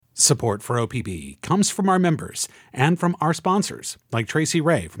Support for OPB comes from our members and from our sponsors, like Tracy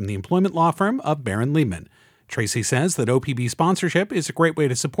Ray from the employment law firm of Barron Liebman. Tracy says that OPB sponsorship is a great way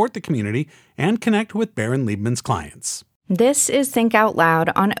to support the community and connect with Barron Liebman's clients. This is Think Out Loud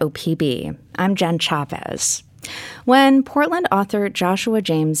on OPB. I'm Jen Chavez. When Portland author Joshua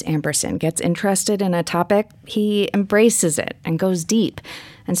James Amberson gets interested in a topic, he embraces it and goes deep.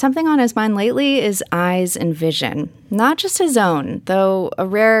 And something on his mind lately is eyes and vision. Not just his own, though a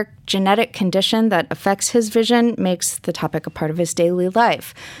rare genetic condition that affects his vision makes the topic a part of his daily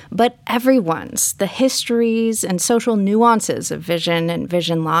life. But everyone's, the histories and social nuances of vision and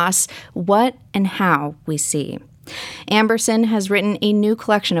vision loss, what and how we see. Amberson has written a new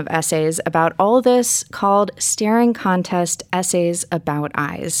collection of essays about all this called Staring Contest Essays About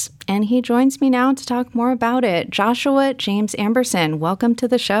Eyes. And he joins me now to talk more about it. Joshua James Amberson, welcome to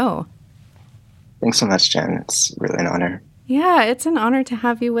the show. Thanks so much, Jen. It's really an honor. Yeah, it's an honor to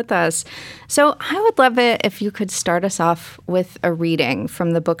have you with us. So I would love it if you could start us off with a reading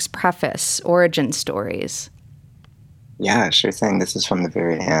from the book's preface, Origin Stories. Yeah, sure thing. This is from the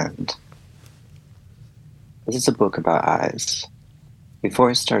very end. This is a book about eyes. Before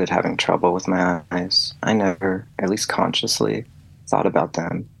I started having trouble with my eyes, I never, at least consciously, thought about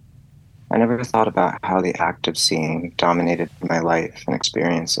them. I never thought about how the act of seeing dominated my life and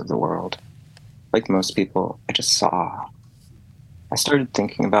experience of the world. Like most people, I just saw. I started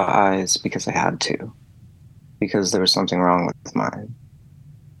thinking about eyes because I had to, because there was something wrong with mine.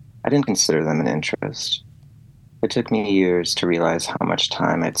 I didn't consider them an interest. It took me years to realize how much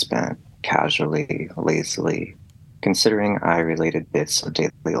time I'd spent casually, lazily, considering eye-related bits of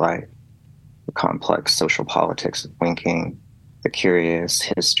daily life, the complex social politics of winking, the curious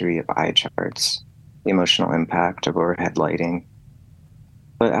history of eye charts, the emotional impact of overhead lighting.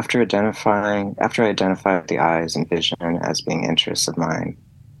 But after I identified the eyes and vision as being interests of mine,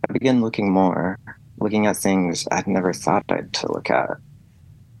 I began looking at things I'd never thought I'd to look at.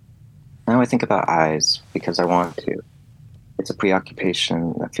 Now I think about eyes because I want to. It's a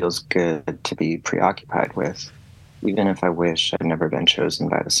preoccupation that feels good to be preoccupied with, even if I wish I'd never been chosen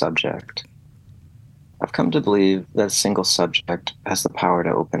by the subject. I've come to believe that a single subject has the power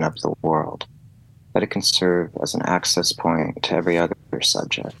to open up the world, that it can serve as an access point to every other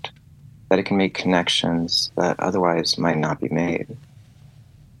subject, that it can make connections that otherwise might not be made.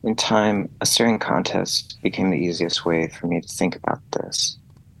 In time, a staring contest became the easiest way for me to think about this,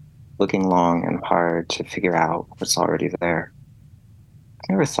 looking long and hard to figure out what's already there. I've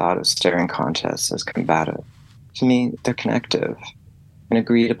never thought of staring contests as combative. To me, they're connective, an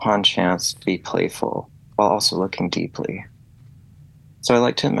agreed upon chance to be playful while also looking deeply. So I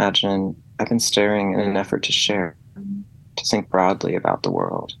like to imagine I've been staring in an effort to share, to think broadly about the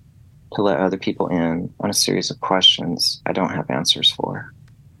world, to let other people in on a series of questions I don't have answers for.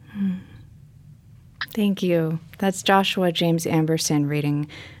 Thank you. That's Joshua James Amberson reading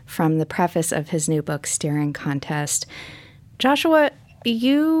from the preface of his new book, Staring Contest. Joshua,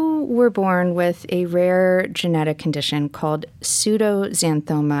 you were born with a rare genetic condition called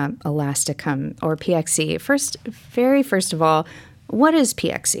pseudoxanthoma elasticum, or PXE. First of all, what is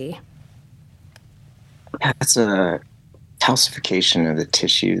PXE? It's a calcification of the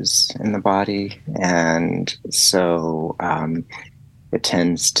tissues in the body, and so it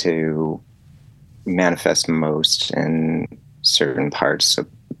tends to manifest most in certain parts of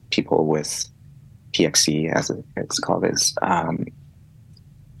people with PXE, as it's called,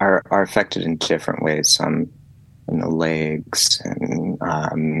 are affected in different ways. Some in the legs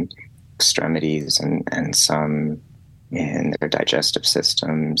and extremities, and some in their digestive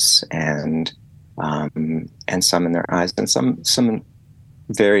systems, and some in their eyes, and some in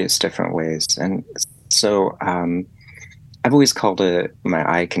various different ways. And so I've always called it my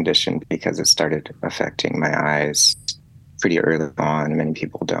eye condition because it started affecting my eyes pretty early on. Many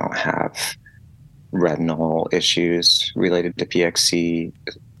people don't have retinal issues related to PXE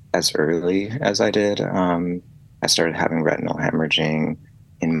as early as I did. I started having retinal hemorrhaging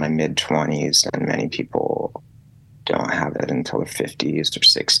in my mid-20s, and many people don't have it until their 50s or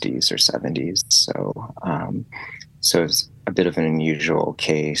 60s or 70s. So it's a bit of an unusual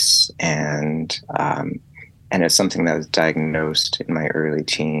case, and it's something that was diagnosed in my early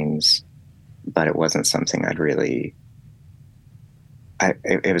teens, but it wasn't something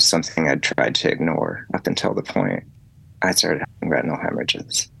it was something I'd tried to ignore up until the point I started having retinal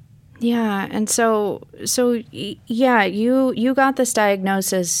hemorrhages. Yeah, and so yeah, you got this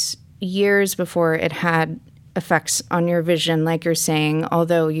diagnosis years before it had effects on your vision, like you're saying,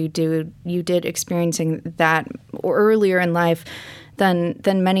 although you did experiencing that earlier in life than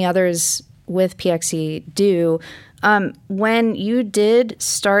many others with PXE do. When you did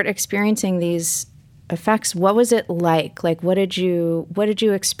start experiencing these effects, what was it like? Like, what did you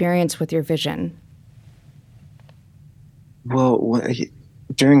experience with your vision? Well,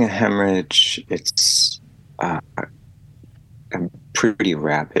 during a hemorrhage, it's a pretty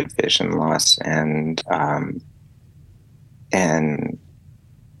rapid vision loss, and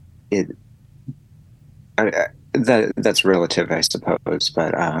it that's relative, I suppose,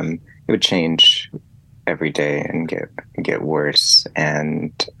 but it would change every day and get worse,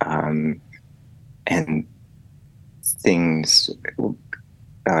 and things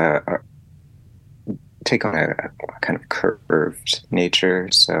take on a kind of curved nature.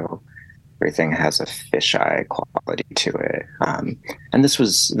 So everything has a fisheye quality to it. And this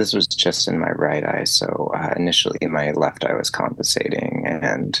was just in my right eye. So initially, my left eye was compensating,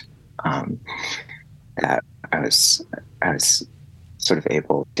 and that I was sort of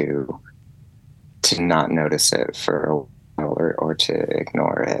able to not notice it for a while, or to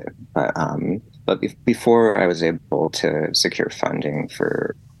ignore it. But before I was able to secure funding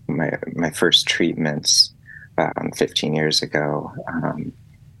for my first treatments 15 years ago,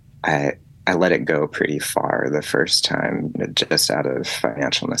 I let it go pretty far the first time, just out of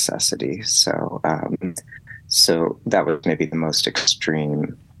financial necessity. So that was maybe the most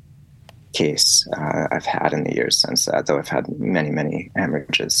extreme case I've had in the years since that, though I've had many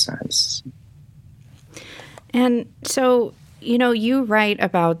hemorrhages since. And so, you write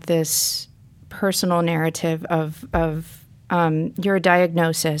about this personal narrative of your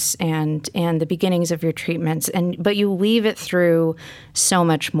diagnosis and the beginnings of your treatments, but you weave it through so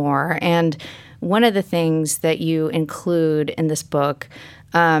much more. And one of the things that you include in this book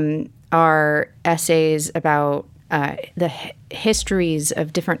are essays about the histories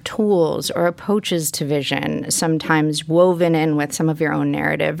of different tools or approaches to vision, sometimes woven in with some of your own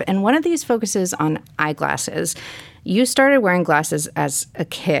narrative. And one of these focuses on eyeglasses. You started wearing glasses as a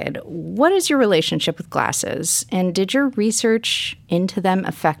kid. What is your relationship with glasses? And did your research into them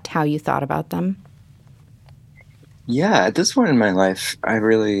affect how you thought about them? Yeah, at this point in my life, I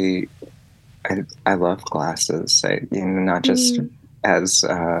love glasses. Not just as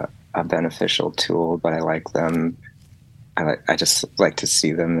a beneficial tool, but I like them. I just like to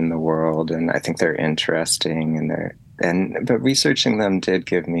see them in the world, and I think they're interesting. But researching them did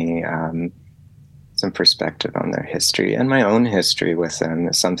give me some perspective on their history, and my own history with them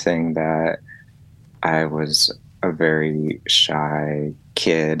is something that I was a very shy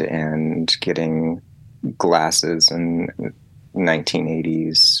kid, and getting glasses in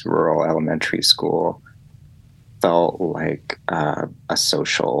 1980s rural elementary school felt like a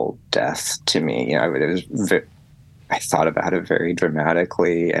social death to me. I thought about it very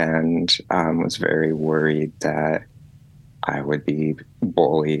dramatically, and was very worried that I would be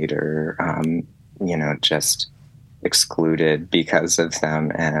bullied or just excluded because of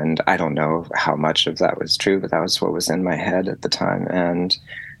them. And I don't know how much of that was true, but that was what was in my head at the time. And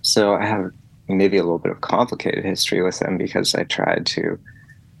so I have maybe a little bit of complicated history with them, because I tried to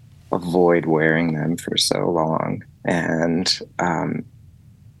avoid wearing them for so long. And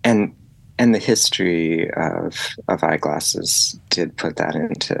the history of eyeglasses did put that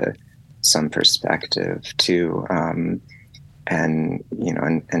into some perspective too.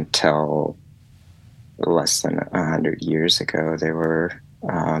 Until less than 100 years ago, they were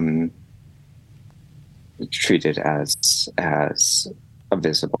treated as a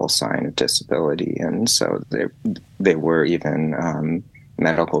visible sign of disability, and so they were even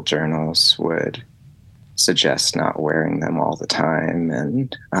medical journals would suggest not wearing them all the time,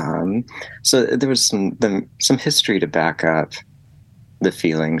 and so there was some history to back up the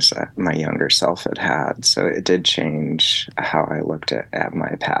feelings that my younger self had. So it did change how I looked at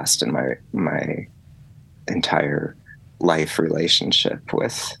my past and my entire life relationship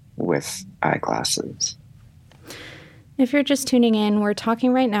with eyeglasses. If you're just tuning in, we're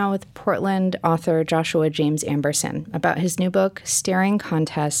talking right now with Portland author Joshua James Amberson about his new book, Staring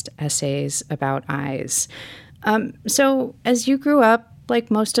Contest: Essays About Eyes. So as you grew up,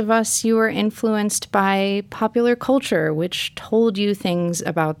 like most of us, you were influenced by popular culture, which told you things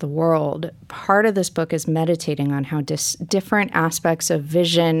about the world. Part of this book is meditating on how different aspects of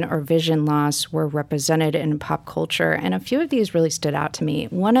vision or vision loss were represented in pop culture, and a few of these really stood out to me.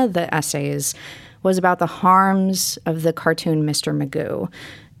 One of the essays was about the harms of the cartoon Mr. Magoo.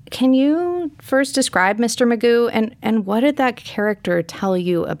 Can you first describe Mr. Magoo, and what did that character tell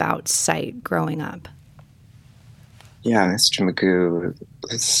you about sight growing up? Yeah, Mr. Magoo,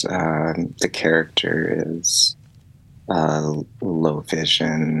 the character is a low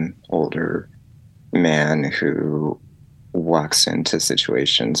vision, older man who walks into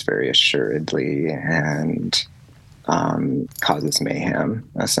situations very assuredly and causes mayhem,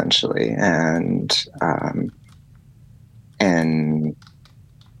 essentially. And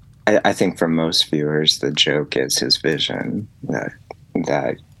I think for most viewers, the joke is his vision,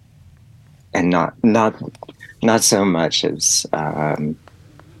 that and not so much his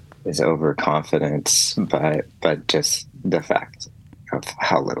overconfidence, but just the fact of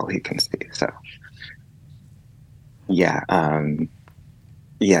how little he can see. So yeah,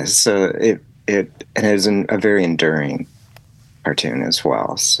 so it is a very enduring cartoon as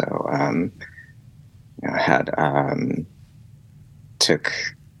well. So I had took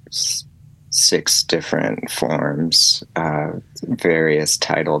 6 different forms, various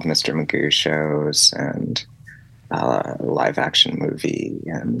titled Mr. Magoo shows and live action movie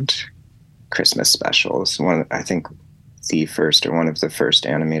and Christmas specials. I think one of the first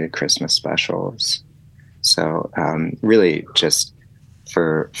animated Christmas specials. So really just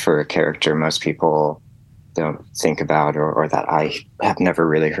for a character most people don't think about, or that I have never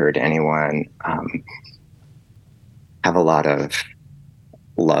really heard anyone have a lot of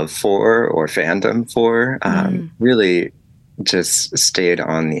love for or fandom for, really just stayed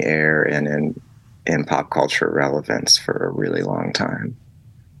on the air and in pop culture relevance for a really long time.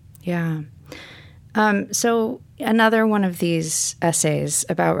 Yeah. So another one of these essays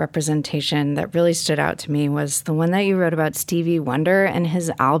about representation that really stood out to me was the one that you wrote about Stevie Wonder and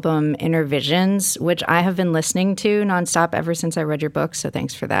his album Inner Visions, which I have been listening to nonstop ever since I read your book. So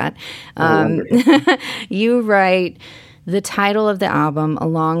thanks for that. You write, the title of the album,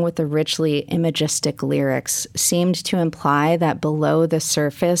 along with the richly imagistic lyrics, seemed to imply that below the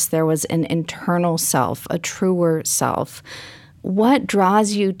surface there was an internal self, a truer self. What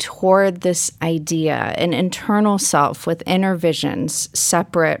draws you toward this idea, an internal self with inner visions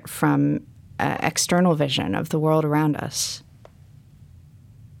separate from external vision of the world around us?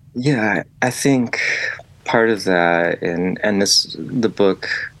 Yeah, I think part of that, and the book,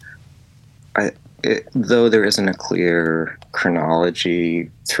 though there isn't a clear chronology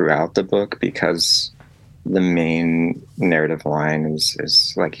throughout the book, because the main narrative line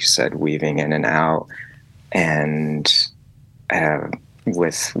is like you said, weaving in and out, and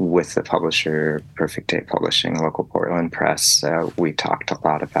with the publisher, Perfect Day Publishing, local Portland press, we talked a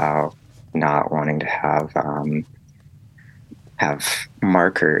lot about not wanting to have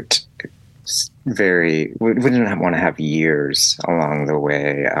marked we didn't want to have years along the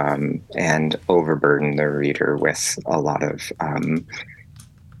way, and overburden the reader with a lot of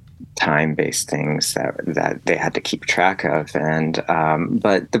time-based things that they had to keep track of. And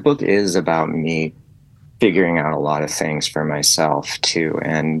but the book is about me figuring out a lot of things for myself too,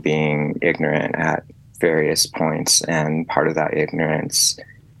 and being ignorant at various points. And part of that ignorance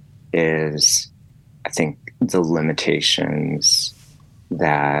is, I think, the limitations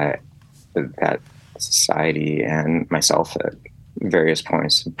that society and myself at various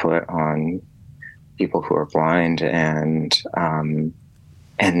points put on people who are blind, and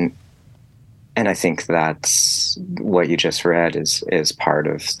I think that's what you just read is part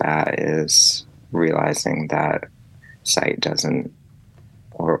of that, is realizing that sight doesn't,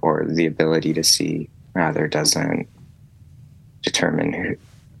 or the ability to see rather, doesn't determine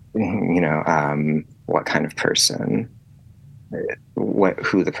what kind of person,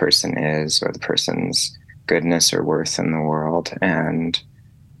 who the person is, or the person's goodness or worth in the world. And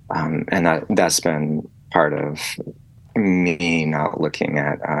that's been part of me not looking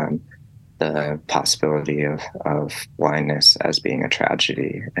at the possibility of blindness as being a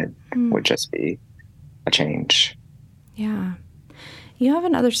tragedy. It would just be a change. Yeah. You have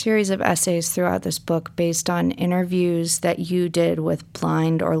another series of essays throughout this book based on interviews that you did with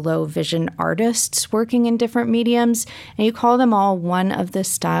blind or low vision artists working in different mediums, and you call them all one of the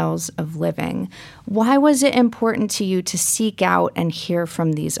styles of living. Why was it important to you to seek out and hear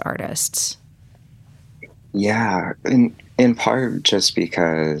from these artists? Yeah, in part just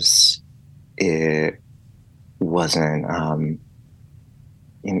because it wasn't,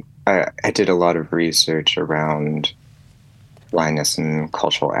 I did a lot of research around blindness and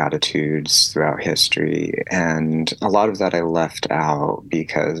cultural attitudes throughout history, and a lot of that I left out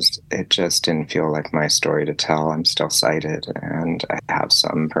because it just didn't feel like my story to tell. I'm still sighted, and I have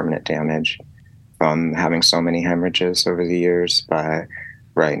some permanent damage from having so many hemorrhages over the years, but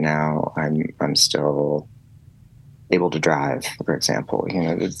right now I'm still able to drive, for example,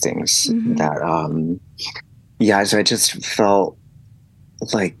 the things that so I just felt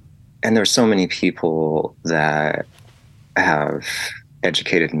like, and there's so many people that have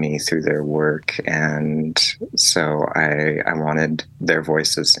educated me through their work, and so I wanted their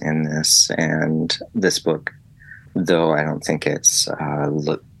voices in this. And this book, though I don't think it's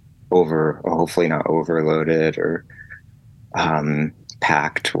hopefully not overloaded or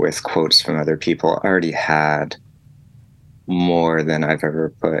packed with quotes from other people, already had more than I've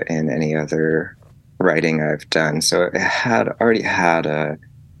ever put in any other writing I've done. So it had already had a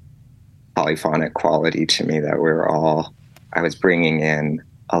polyphonic quality to me that I was bringing in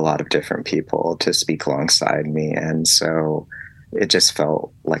a lot of different people to speak alongside me. And so it just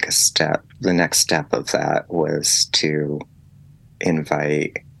felt like a step. The next step of that was to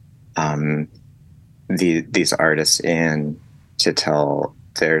invite these artists in to tell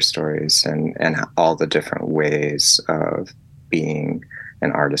their stories and all the different ways of being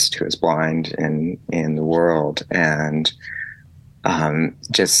an artist who is blind in the world. And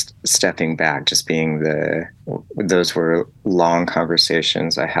just stepping back, just being those were long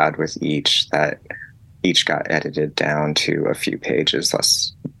conversations I had with each that each got edited down to a few pages,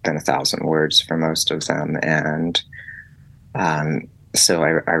 less than 1,000 words for most of them. And so I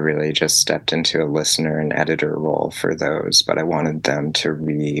really just stepped into a listener and editor role for those, but I wanted them to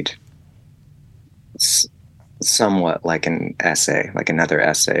read somewhat like an essay, like another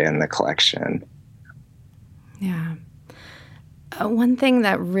essay in the collection. Yeah. One thing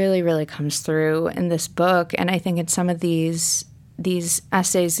that really, really comes through in this book, and I think in some of these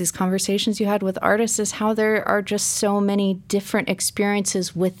essays, these conversations you had with artists, is how there are just so many different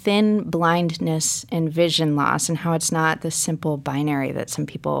experiences within blindness and vision loss, and how it's not this simple binary that some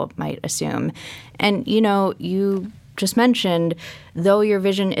people might assume. And, you just mentioned, though your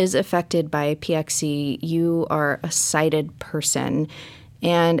vision is affected by PXE, you are a sighted person.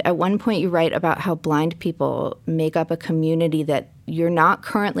 And at one point you write about how blind people make up a community that you're not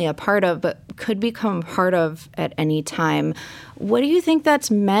currently a part of, but could become part of at any time. What do you think that's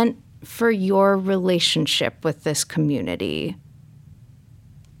meant for your relationship with this community?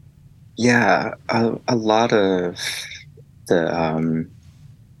 Yeah, a lot of the,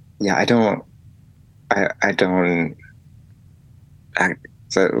 I don't act,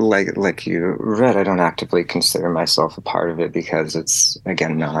 so like you read, I don't actively consider myself a part of it because it's,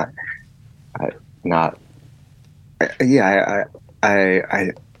 again, not, yeah,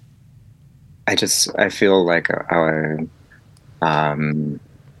 I feel like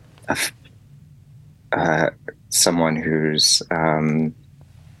someone who's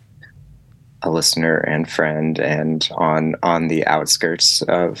a listener and friend, and on the outskirts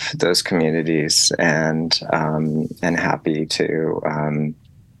of those communities, and happy to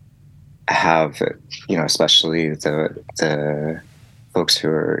have, especially the folks who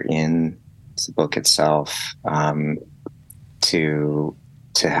are in the book itself, to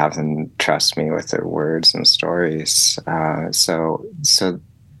have them trust me with their words and stories. So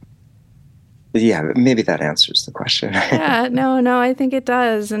yeah, maybe that answers the question. Yeah, no, I think it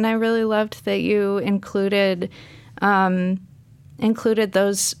does. And I really loved that you included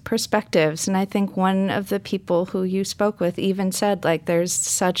those perspectives. And I think one of the people who you spoke with even said, like, there's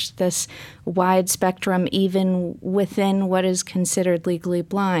such this wide spectrum even within what is considered legally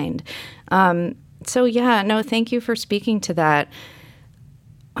blind. So yeah, no, thank you for speaking to that.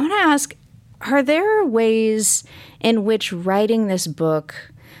 I want to ask, are there ways in which writing this book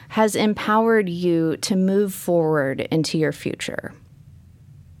has empowered you to move forward into your future?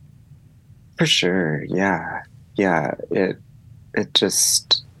 For sure, yeah. It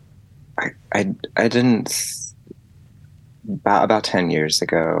just, I didn't, about 10 years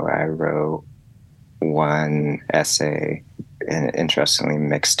ago, I wrote one essay, and interestingly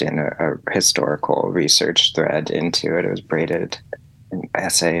mixed in a historical research thread into it. It was braided an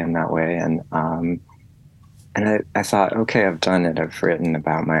essay in that way. And I thought, okay, I've done it. I've written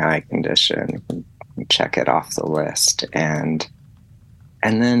about my eye condition. Check it off the list. And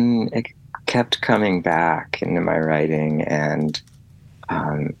then it kept coming back into my writing. And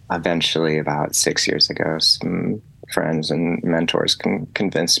eventually, about 6 years ago, some friends and mentors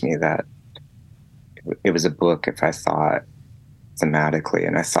convinced me that it was a book if I thought thematically,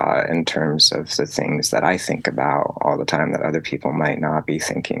 and I thought in terms of the things that I think about all the time that other people might not be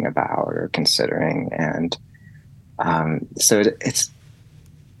thinking about or considering. And so it's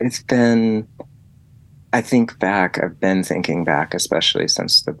been, I think back, I've been thinking back, especially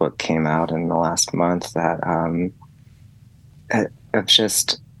since the book came out in the last month, that of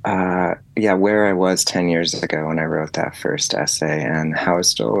just, where I was 10 years ago when I wrote that first essay, and how I was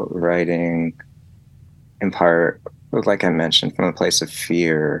still writing in part, like I mentioned, from a place of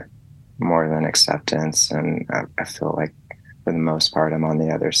fear more than acceptance. And I feel like for the most part, I'm on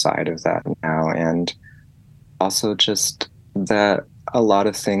the other side of that now. And also just that a lot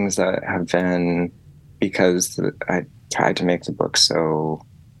of things that have been, because I tried to make the book so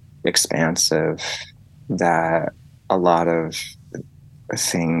expansive, that a lot of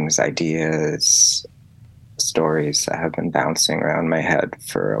things, ideas, stories that have been bouncing around my head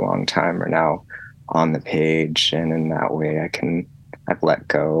for a long time are now on the page. And in that way, I've let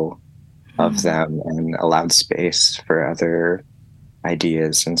go of them and allowed space for other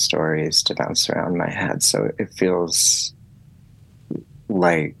ideas and stories to bounce around my head. So it feels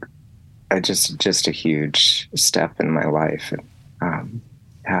like just a huge step in my life.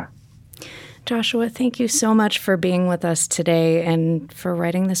 Yeah. Joshua, thank you so much for being with us today and for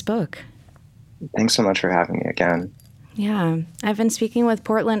writing this book. Thanks so much for having me again. Yeah, I've been speaking with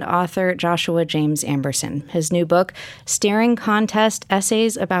Portland author Joshua James Amberson. His new book, Staring Contest: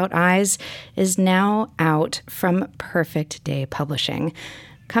 Essays About Eyes, is now out from Perfect Day Publishing.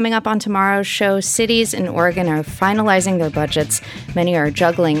 Coming up on tomorrow's show, cities in Oregon are finalizing their budgets. Many are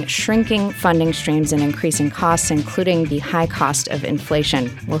juggling shrinking funding streams and increasing costs, including the high cost of inflation.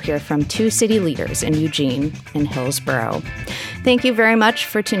 We'll hear from 2 city leaders in Eugene and Hillsborough. Thank you very much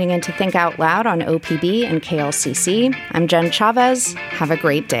for tuning in to Think Out Loud on OPB and KLCC. I'm Jen Chavez. Have a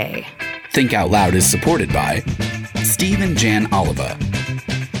great day. Think Out Loud is supported by Steve and Jan Oliva,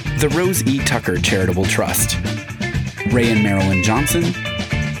 the Rose E. Tucker Charitable Trust, Ray and Marilyn Johnson,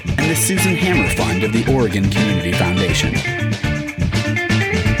 and the Susan Hammer Fund of the Oregon Community Foundation.